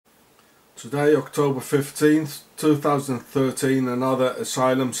Today, October 15th, 2013, another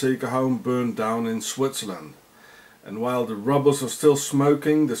asylum seeker home burned down in Switzerland. And while the rebels are still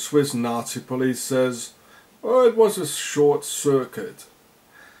smoking, the Swiss Nazi police says, oh, it was a short circuit.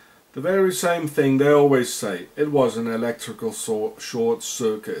 The very same thing they always say, it was an electrical short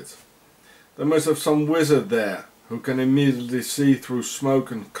circuit. They must have some wizard there who can immediately see through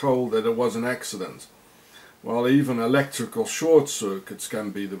smoke and coal that it was an accident. While even electrical short circuits can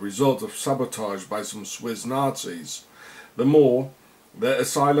be the result of sabotage by some Swiss Nazis. The more, their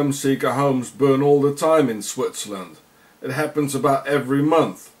asylum seeker homes burn all the time in Switzerland. It happens about every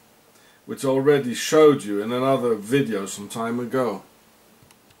month, which I already showed you in another video some time ago.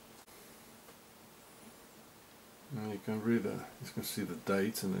 Now you can read it, you can see the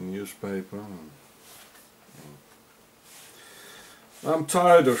date in the newspaper. I'm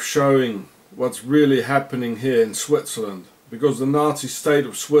tired of showing what's really happening here in Switzerland, because the Nazi state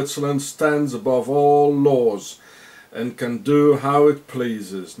of Switzerland stands above all laws and can do how it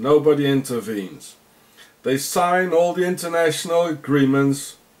pleases. Nobody intervenes. They sign all the international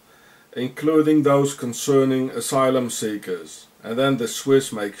agreements, including those concerning asylum seekers, and then the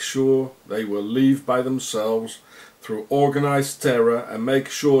Swiss make sure they will leave by themselves through organized terror and make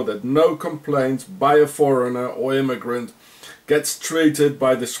sure that no complaint by a foreigner or immigrant gets treated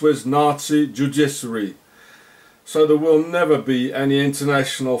by the Swiss Nazi judiciary. So there will never be any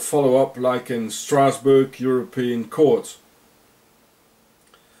international follow-up like in Strasbourg European Court.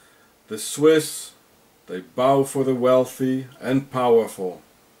 The Swiss, they bow for the wealthy and powerful,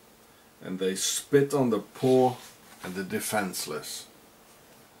 and they spit on the poor and the defenceless.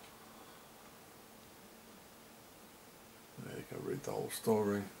 There you can read the whole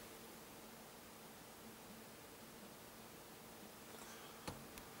story.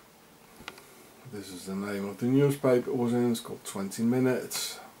 This is the name of the newspaper it was in, it's called 20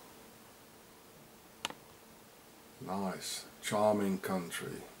 Minutes. Nice, charming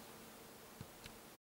country.